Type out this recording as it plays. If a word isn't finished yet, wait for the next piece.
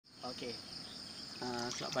Okey.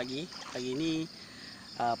 Selamat pagi. Pagi ni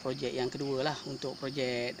projek yang kedua lah untuk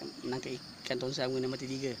projek menangkap ikan tongsan menggunakan mata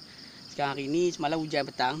tiga. Sekarang hari ni semalam hujan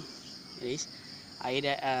petang.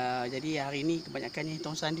 Jadi hari ni kebanyakannya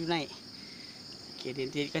tongsan dia naik. Okey,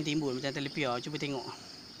 dia kan timbul macam telepia. Cuba tengok.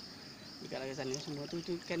 Dekat laga sana semua tu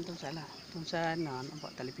ikan tongsan lah. Tongsan,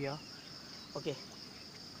 nampak telepia. Okey.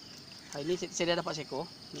 Hari ni saya dah dapat seekor.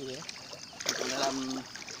 Ni dia.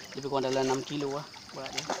 Lebih kurang dalam 6 kilo lah berat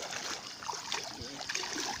dia.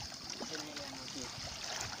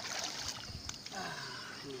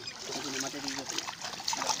 Ni kita guna mata tiga. Okey.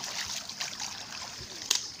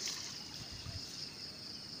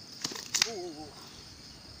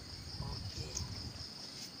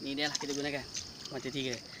 Ni dia lah kita gunakan mata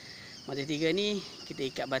tiga. Mata tiga ni kita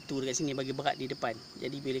ikat batu dekat sini bagi berat di depan.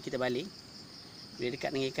 Jadi bila kita baling, bila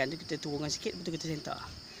dekat dengan ikan tu kita turunkan sikit, betul kita sentak.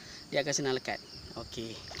 Dia akan senang lekat.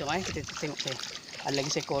 Okey, jom kita tengok ada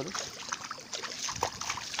lagi seekor tu.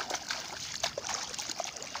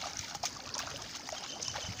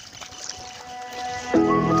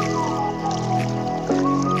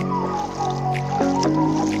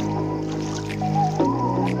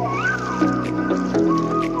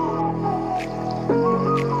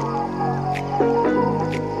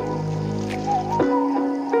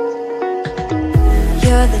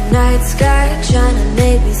 You're the night sky trying to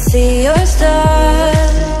make me see your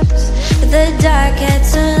stars, but the dark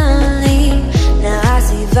gets lonely. Now I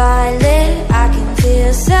see violet, I can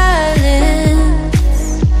feel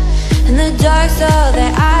silence, and the dark's all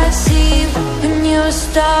that I see. When your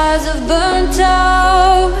stars have burnt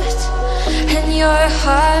out and your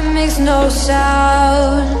heart makes no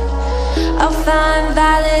sound, I'll find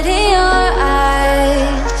violet in your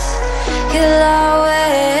eyes. You'll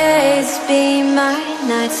always be my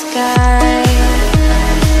night sky.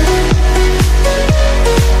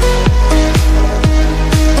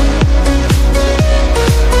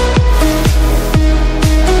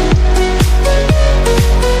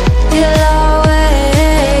 You'll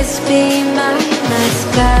always be my night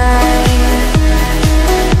sky.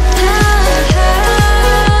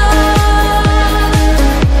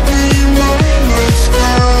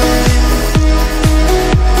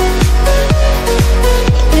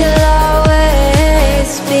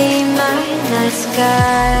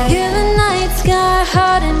 You're the night sky,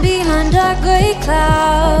 hiding behind dark grey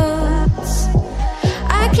clouds.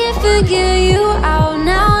 I can't figure you out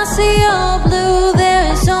now. I see you're blue.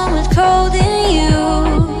 There is so much cold in you,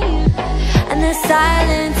 and the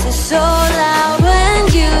silence is so loud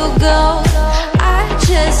when you go. I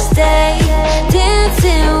just stay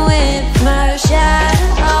dancing with my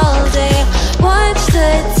shadow all day. Watch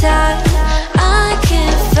the time. I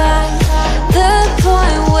can't find the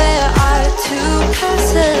point where our two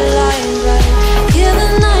paths align. Right? You're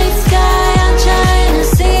the night sky, I'm trying to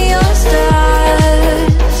see your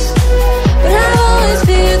stars, but I always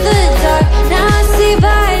fear the dark. Now I see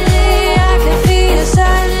violet, I can feel your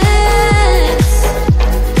silence.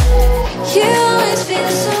 You always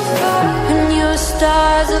feel so far when your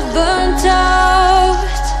stars have burnt out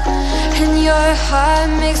and your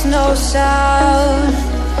heart makes no sound.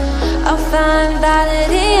 I'll find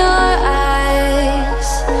violet in your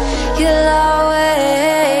eyes. You'll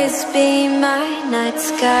always be my night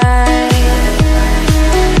sky.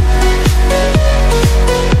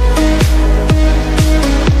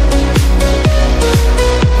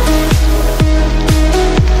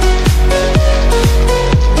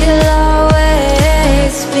 You'll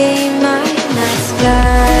always be my night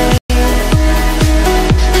sky.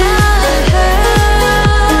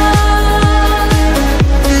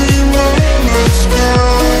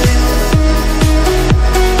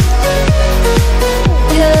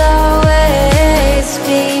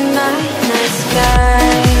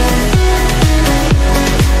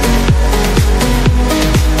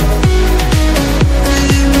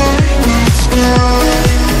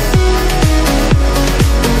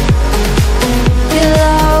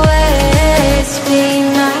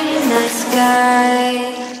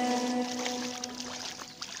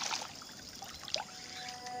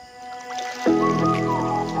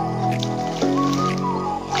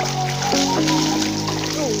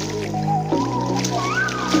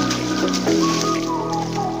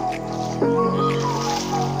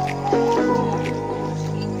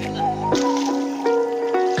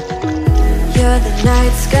 You're the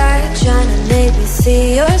night sky trying to make me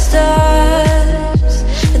see your stars,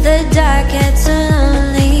 but the dark gets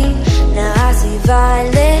lonely. Now I see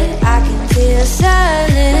violet, I can feel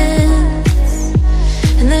silence,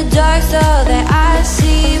 and the dark's all that I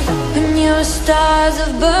see. When your stars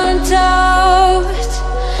have burnt out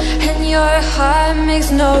and your heart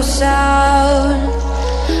makes no sound,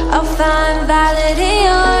 I'll find valid in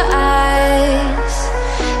your eyes.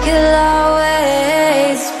 You'll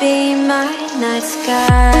always be my night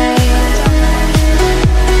sky.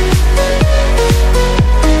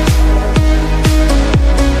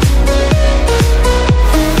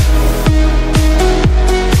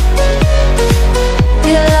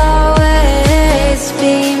 You'll always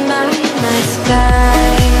be my night sky.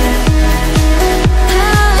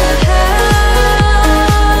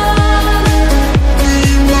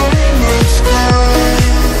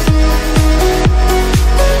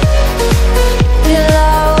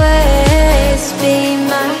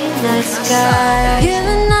 You're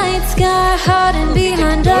the night sky hiding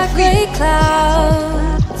behind dark gray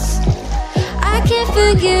clouds. I can't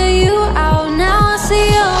figure you out now. I see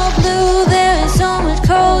your blue. There is so much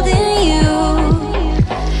cold in you,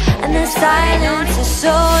 and the silence is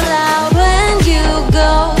so loud when you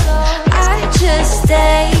go. I just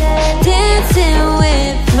stay dancing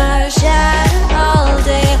with my shadow all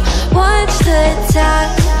day. Watch the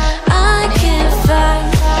tide. I can't find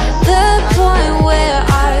the point where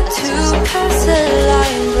to pass the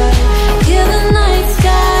line, but you're the night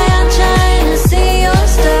sky. I'm trying to see your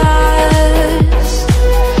stars,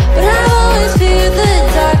 but I always fear the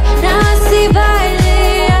dark. Now I see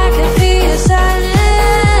violet, I can feel your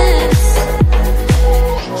silence.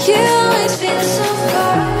 You always feel so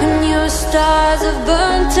far, and your stars have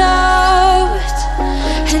burnt out,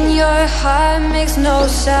 and your heart makes no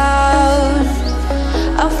sound.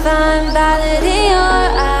 I'll find valid in your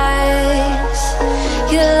eyes.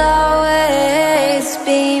 You'll always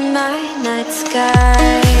be my night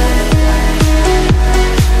sky.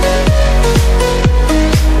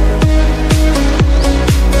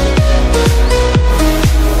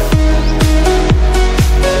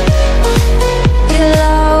 You'll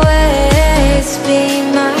always be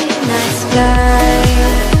my night sky.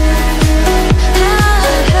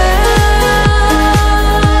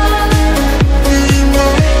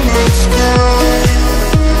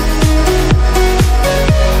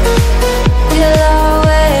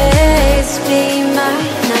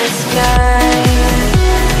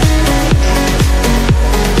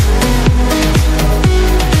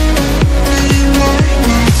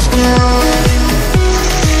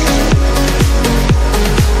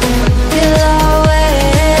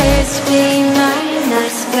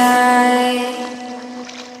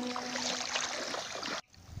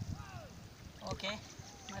 Okey,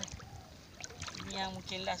 mari. Ini yang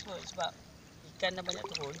mungkin last kot sebab ikan dah banyak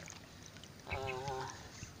turun.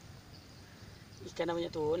 Ikan dah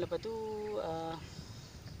banyak turun. Lepas tu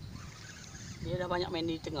dia dah banyak main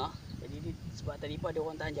di tengah. Jadi sebab tadi pun ada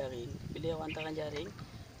orang tahan jaring. Bila orang tahan jaring,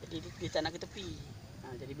 jadi dia tak nak ke tepi.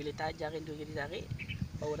 Jadi bila tahan jaring tu jadi tarik,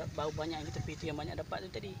 baru banyak yang ke tepi. Tu yang banyak dapat tu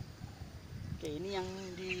tadi. Okey, ini yang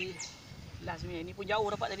di last ni. Ini pun jauh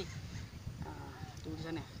dapat tadi. Tu di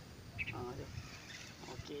sana. Tu.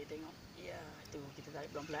 Okey, tengok. Ya, tu kita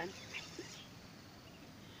tarik pelan-pelan.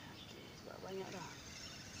 Okey, sebab banyak dah.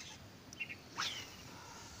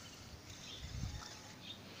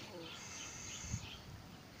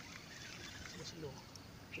 Slow.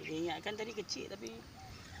 Dia ingatkan tadi kecil tapi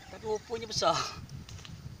rupanya besar.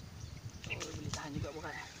 Boleh tahan juga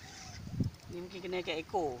berat. Ni mungkin kena ikat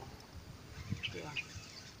ekor. Okey bang.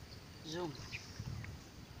 Zoom.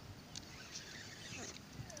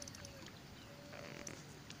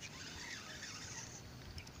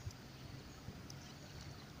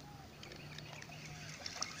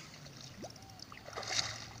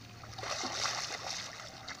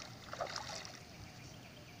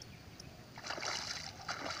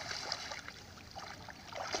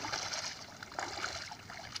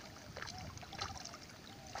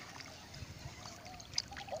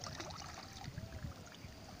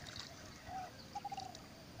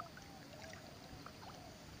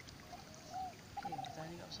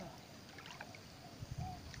 Ni tak besar.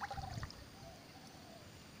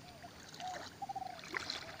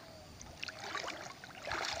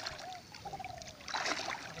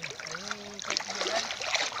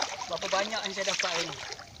 Berapa banyak yang saya dapat hari ni.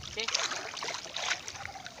 Okey.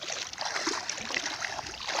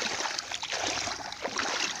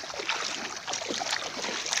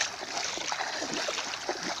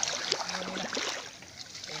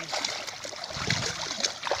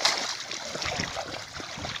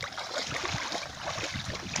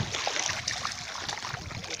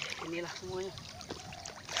 Inilah semuanya.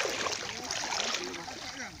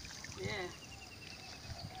 Ya.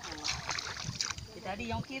 Tadi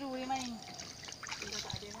yang kira dia main. Kita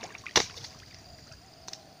tak ada lah.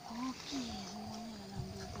 Okey, semuanya dalam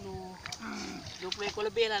 20 ekor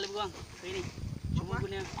lebih lah lebih kurang hari ni. Cuma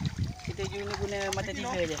kita guna mata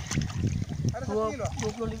tiga je. Ada 20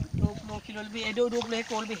 kilo lebih, 20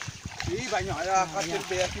 ekor lebih. Banyak lah, kasih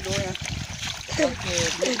lebih kilonya. Okey,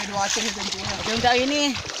 lebih 200 macam tu lah. Okey, untuk hari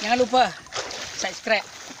ni jangan lupa subscribe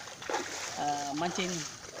mancing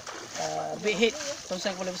bighead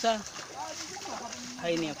tongsan kepala besar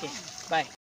hari ni. Okey, bye.